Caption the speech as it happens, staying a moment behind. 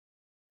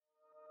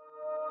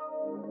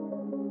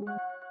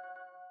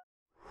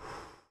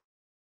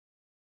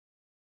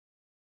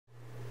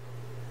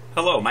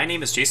Hello, my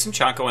name is Jason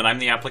Chanko and I'm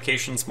the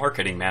Applications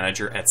Marketing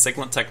Manager at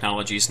Siglent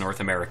Technologies North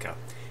America.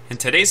 In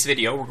today's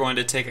video, we're going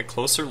to take a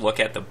closer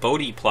look at the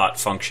Bode Plot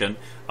function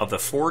of the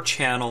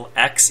 4-channel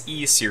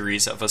XE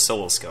series of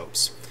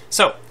oscilloscopes.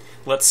 So,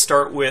 let's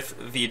start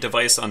with the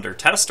device under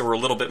test, or a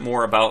little bit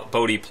more about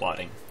Bode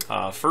plotting.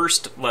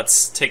 First,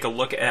 let's take a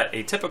look at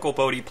a typical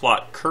Bode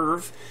plot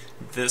curve.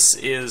 This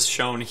is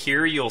shown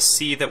here. You'll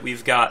see that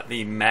we've got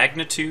the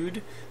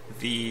magnitude,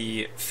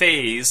 the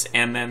phase,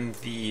 and then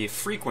the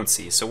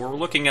frequency. So we're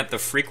looking at the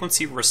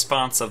frequency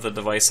response of the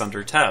device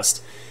under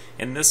test.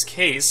 In this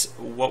case,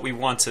 what we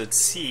want to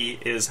see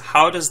is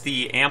how does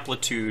the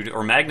amplitude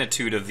or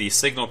magnitude of the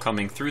signal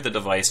coming through the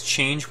device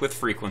change with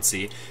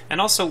frequency,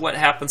 and also what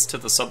happens to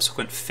the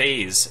subsequent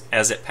phase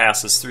as it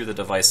passes through the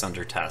device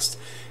under test.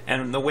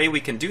 And the way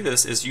we can do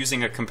this is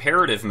using a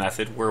comparative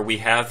method where we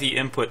have the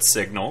input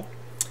signal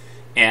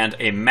and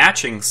a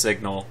matching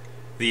signal.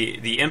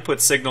 The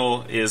input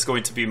signal is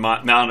going to be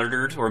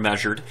monitored or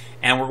measured,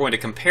 and we're going to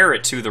compare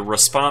it to the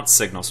response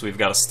signal. So we've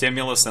got a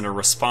stimulus and a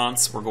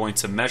response. We're going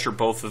to measure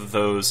both of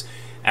those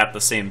at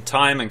the same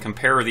time and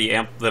compare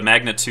the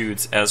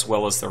magnitudes as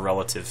well as the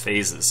relative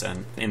phases.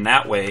 And in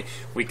that way,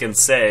 we can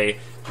say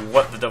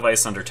what the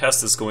device under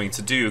test is going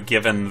to do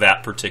given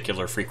that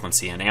particular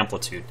frequency and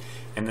amplitude.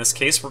 In this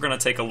case, we're going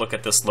to take a look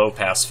at this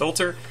low-pass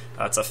filter.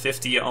 It's a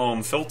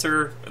 50-ohm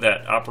filter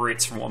that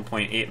operates from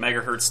 1.8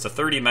 megahertz to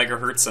 30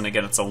 megahertz, and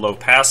again, it's a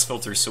low-pass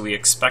filter, so we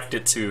expect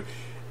it to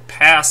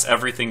pass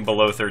everything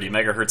below 30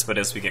 megahertz, but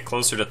as we get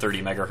closer to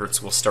 30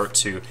 megahertz, we'll start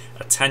to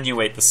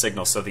attenuate the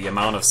signal, so the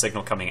amount of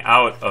signal coming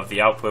out of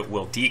the output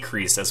will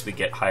decrease as we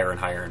get higher and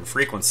higher in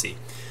frequency.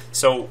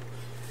 So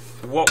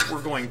what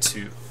we're going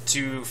to do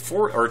to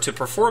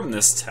perform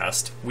this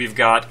test, we've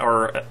got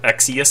our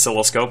XE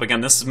oscilloscope.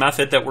 Again, this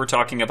method that we're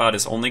talking about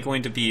is only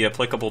going to be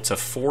applicable to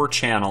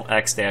 4-channel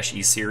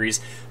X-E series.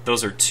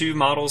 Those are two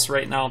models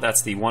right now.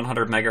 That's the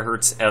 100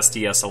 megahertz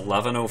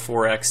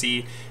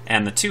SDS1104XE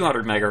and the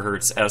 200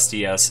 megahertz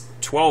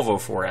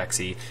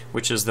SDS1204XE,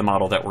 which is the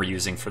model that we're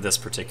using for this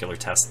particular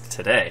test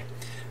today.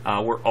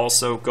 We're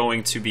also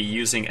going to be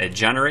using a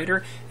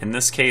generator. In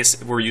this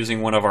case, we're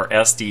using one of our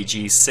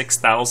SDG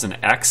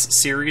 6000X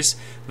series.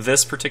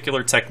 This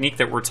particular technique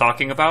that we're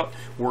talking about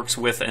works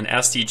with an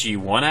SDG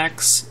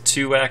 1X,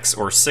 2X,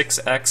 or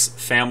 6X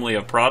family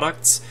of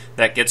products.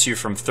 That gets you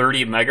from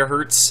 30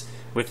 megahertz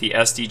with the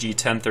SDG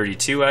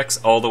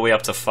 1032X all the way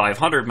up to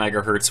 500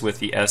 megahertz with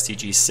the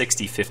SDG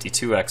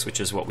 6052X, which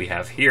is what we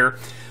have here.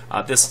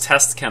 This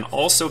test can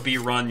also be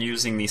run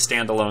using the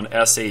standalone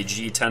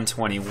SAG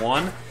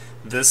 1021.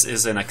 This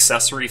is an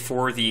accessory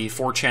for the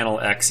 4-channel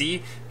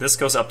XE. This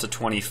goes up to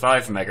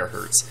 25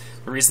 megahertz.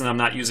 The reason I'm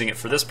not using it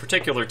for this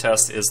particular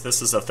test is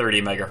this is a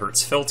 30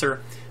 megahertz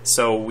filter,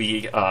 so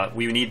we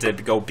need to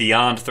go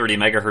beyond 30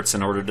 megahertz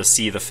in order to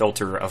see the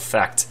filter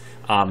effect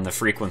on the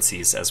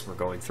frequencies as we're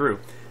going through.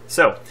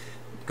 So,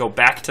 go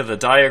back to the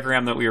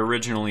diagram that we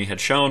originally had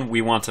shown.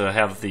 We want to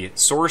have the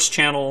source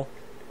channel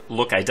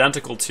look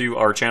identical to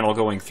our channel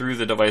going through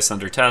the device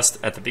under test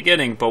at the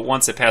beginning, but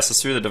once it passes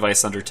through the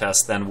device under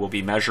test, then we'll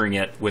be measuring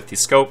it with the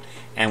scope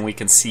and we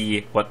can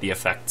see what the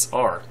effects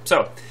are.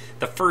 So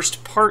the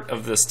first part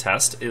of this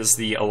test is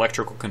the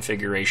electrical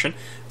configuration.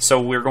 So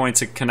we're going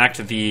to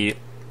connect the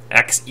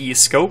XE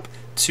scope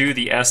to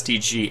the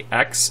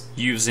SDG-X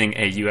using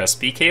a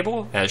USB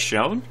cable as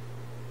shown.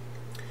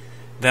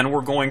 Then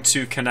we're going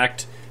to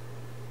connect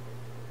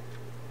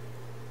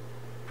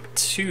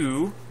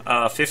two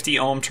 50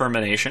 ohm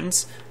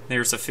terminations.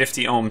 There's a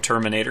 50 ohm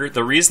terminator.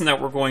 The reason that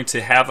we're going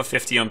to have a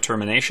 50 ohm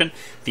termination,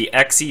 the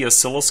XE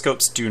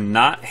oscilloscopes do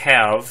not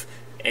have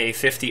a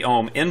 50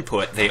 ohm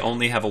input. They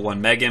only have a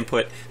 1 meg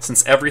input.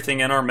 Since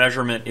everything in our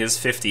measurement is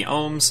 50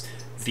 ohms,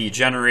 the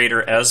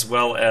generator as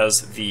well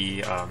as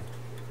the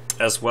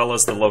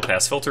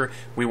low-pass filter,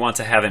 we want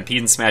to have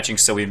impedance matching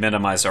so we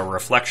minimize our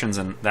reflections,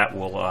 and that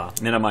will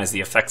minimize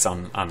the effects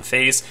on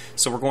phase.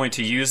 So we're going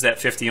to use that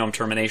 50 ohm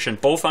termination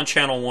both on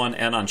channel 1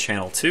 and on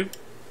channel 2.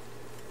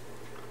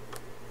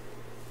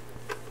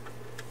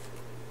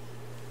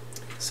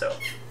 So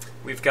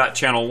we've got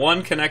channel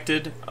 1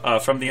 connected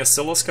from the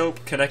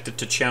oscilloscope, connected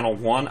to channel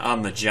 1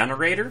 on the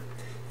generator,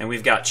 and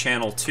we've got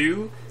channel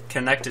 2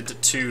 connected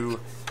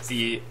to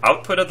the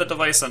output of the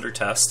device under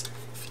test,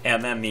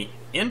 and then the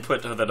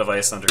input of the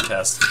device under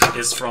test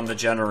is from the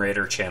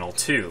generator channel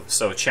 2.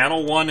 So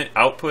channel 1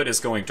 output is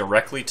going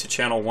directly to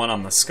channel 1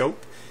 on the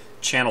scope.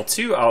 Channel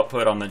 2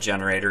 output on the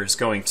generator is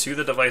going to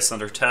the device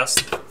under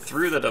test,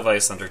 through the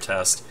device under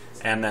test,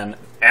 and then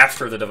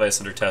after the device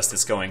under test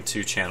is going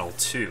to channel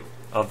 2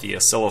 of the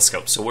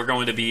oscilloscope. So we're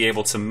going to be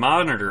able to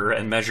monitor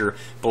and measure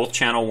both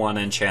channel 1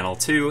 and channel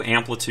 2,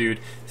 amplitude,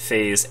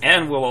 phase,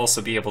 and we'll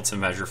also be able to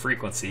measure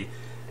frequency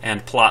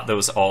and plot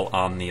those all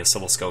on the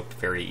oscilloscope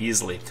very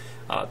easily.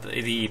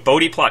 The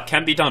Bode plot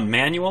can be done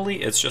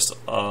manually. It's just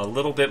a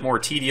little bit more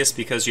tedious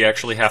because you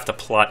actually have to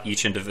plot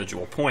each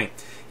individual point.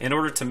 In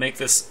order to make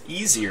this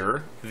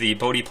easier, the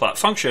Bode plot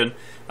function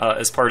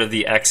as part of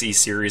the XE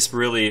series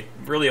really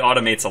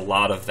automates a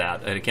lot of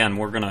that. And again,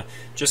 we're going to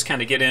just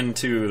kind of get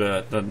into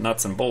the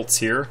nuts and bolts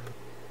here.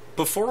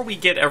 Before we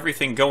get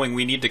everything going,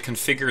 we need to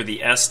configure the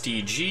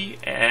SDG,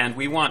 and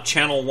we want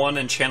channel 1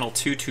 and channel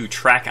 2 to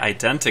track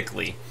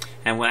identically.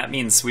 And what that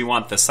means, we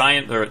want the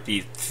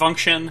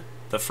function,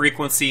 the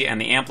frequency,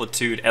 and the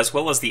amplitude, as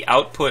well as the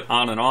output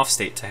on and off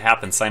state to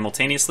happen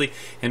simultaneously.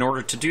 In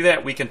order to do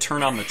that, we can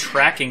turn on the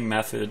tracking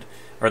method,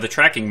 or the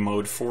tracking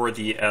mode for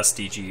the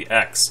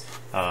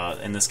SDGX,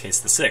 in this case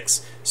the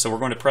 6. So we're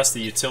going to press the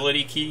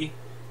utility key,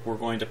 we're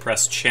going to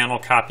press channel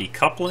copy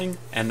coupling,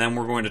 and then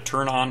we're going to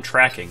turn on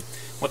tracking.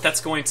 What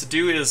that's going to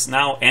do is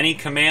now any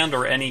command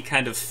or any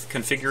kind of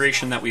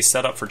configuration that we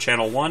set up for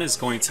channel 1 is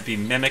going to be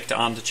mimicked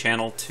onto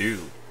channel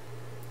 2.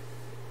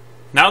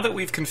 Now that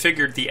we've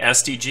configured the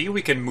SDG,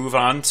 we can move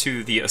on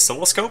to the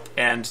oscilloscope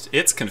and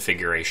its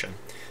configuration.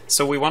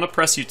 So we want to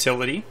press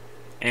utility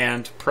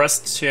and press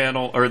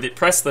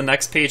the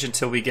next page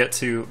until we get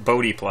to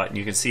Bode Plot. And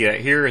you can see that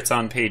here it's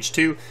on page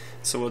 2.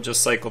 So we'll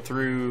just cycle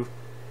through,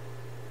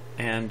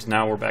 and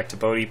now we're back to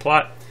Bode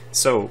Plot.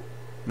 So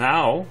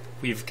now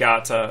we've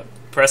got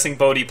pressing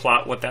Bode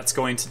Plot. What that's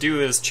going to do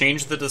is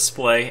change the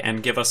display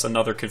and give us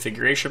another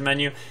configuration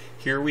menu.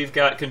 Here we've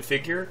got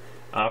configure,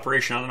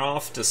 operation on and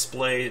off,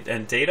 display,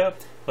 and data.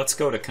 Let's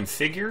go to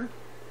configure,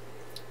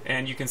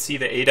 and you can see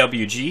the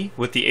AWG.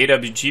 With the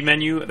AWG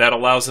menu, that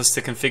allows us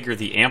to configure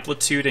the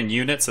amplitude and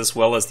units as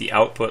well as the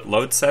output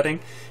load setting.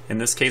 In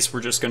this case,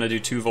 we're just going to do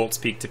 2 volts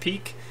peak to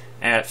peak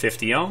at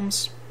 50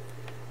 ohms.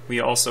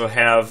 We also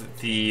have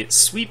the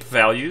sweep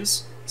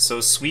values. So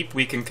sweep,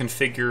 we can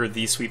configure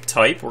the sweep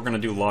type. We're going to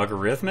do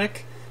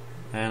logarithmic,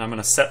 and I'm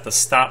going to set the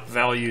stop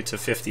value to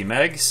 50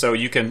 meg. So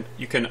you can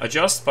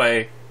adjust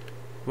by,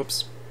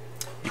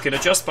 you can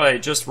adjust by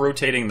just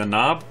rotating the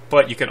knob,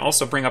 but you can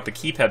also bring up the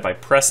keypad by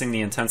pressing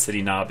the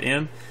intensity knob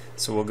in.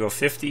 So we'll go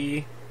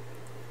 50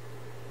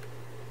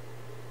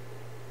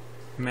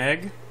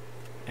 meg,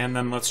 and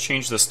then let's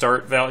change the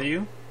start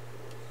value.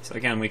 So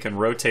again, we can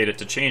rotate it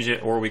to change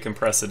it, or we can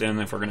press it in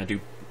if we're going to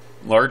do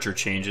larger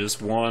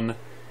changes, 1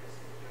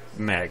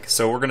 meg.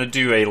 So we're going to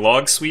do a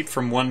log sweep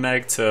from 1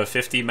 meg to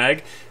 50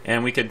 meg,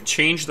 and we could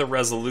change the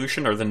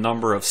resolution or the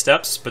number of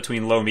steps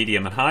between low,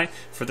 medium, and high.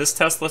 For this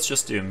test, let's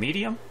just do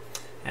medium,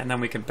 and then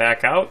we can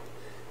back out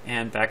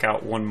and back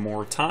out one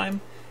more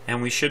time,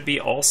 and we should be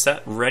all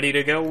set, ready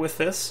to go with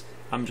this.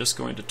 I'm just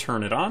going to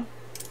turn it on.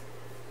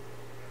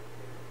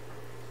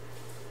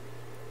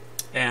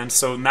 And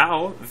so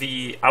now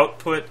the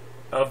output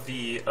of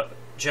the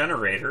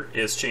generator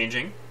is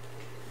changing,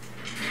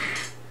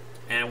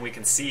 and we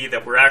can see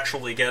that we're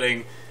actually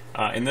getting,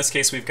 in this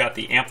case we've got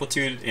the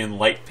amplitude in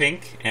light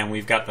pink and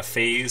we've got the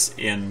phase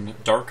in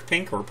dark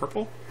pink or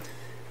purple,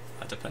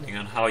 depending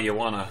on how you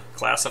want to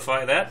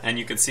classify that. And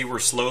you can see we're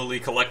slowly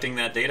collecting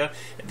that data.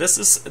 This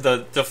is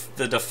the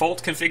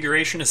default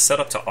configuration is set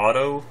up to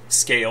auto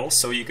scale,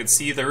 so you can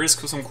see there is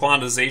some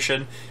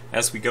quantization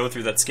as we go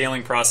through that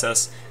scaling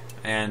process.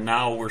 And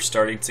now we're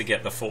starting to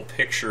get the full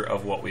picture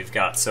of what we've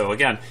got. So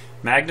again,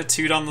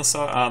 magnitude on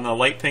the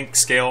light pink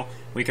scale,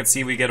 we can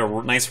see we get a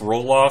nice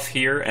roll off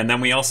here, and then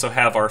we also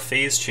have our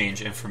phase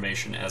change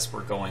information as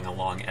we're going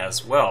along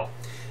as well.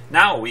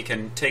 Now we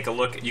can take a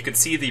look. You can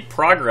see the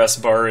progress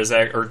bar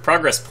or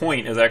progress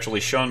point is actually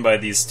shown by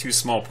these 2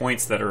 small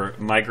points that are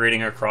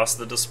migrating across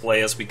the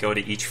display as we go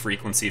to each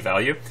frequency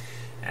value,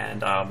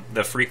 and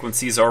the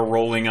frequencies are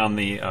rolling on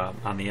the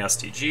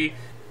SDG.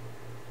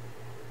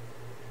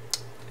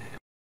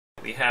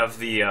 We have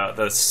the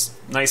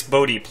nice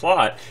Bode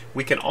plot.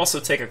 We can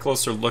also take a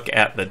closer look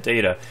at the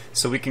data.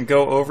 So we can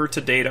go over to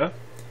data,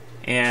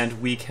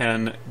 and we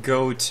can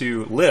go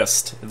to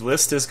list.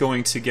 List is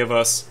going to give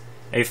us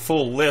a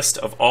full list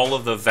of all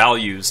of the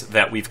values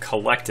that we've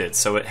collected.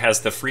 So it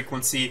has the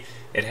frequency,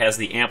 it has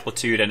the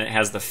amplitude, and it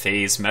has the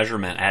phase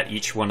measurement at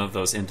each one of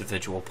those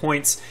individual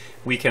points.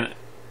 We can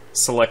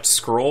select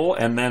scroll,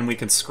 and then we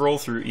can scroll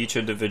through each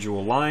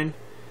individual line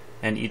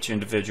and each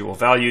individual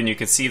value, and you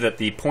can see that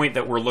the point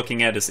that we're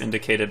looking at is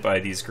indicated by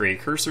these gray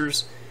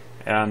cursors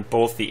and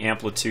both the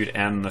amplitude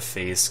and the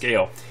phase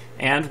scale.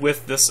 And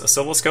with this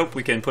oscilloscope,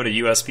 we can put a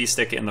USB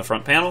stick in the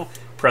front panel,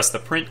 press the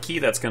print key.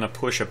 That's going to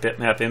push a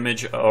bitmap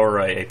image or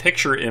a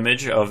picture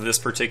image of this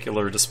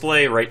particular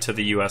display right to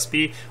the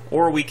USB,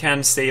 or we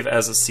can save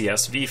as a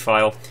CSV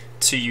file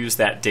to use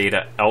that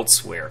data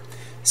elsewhere.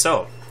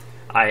 So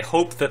I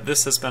hope that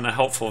this has been a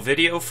helpful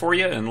video for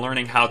you in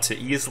learning how to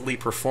easily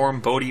perform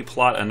Bode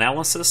plot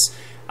analysis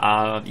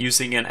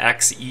using an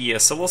XE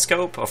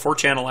oscilloscope, a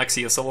 4-channel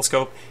XE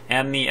oscilloscope,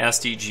 and the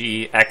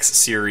SDG X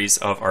series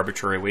of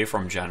arbitrary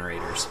waveform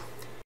generators.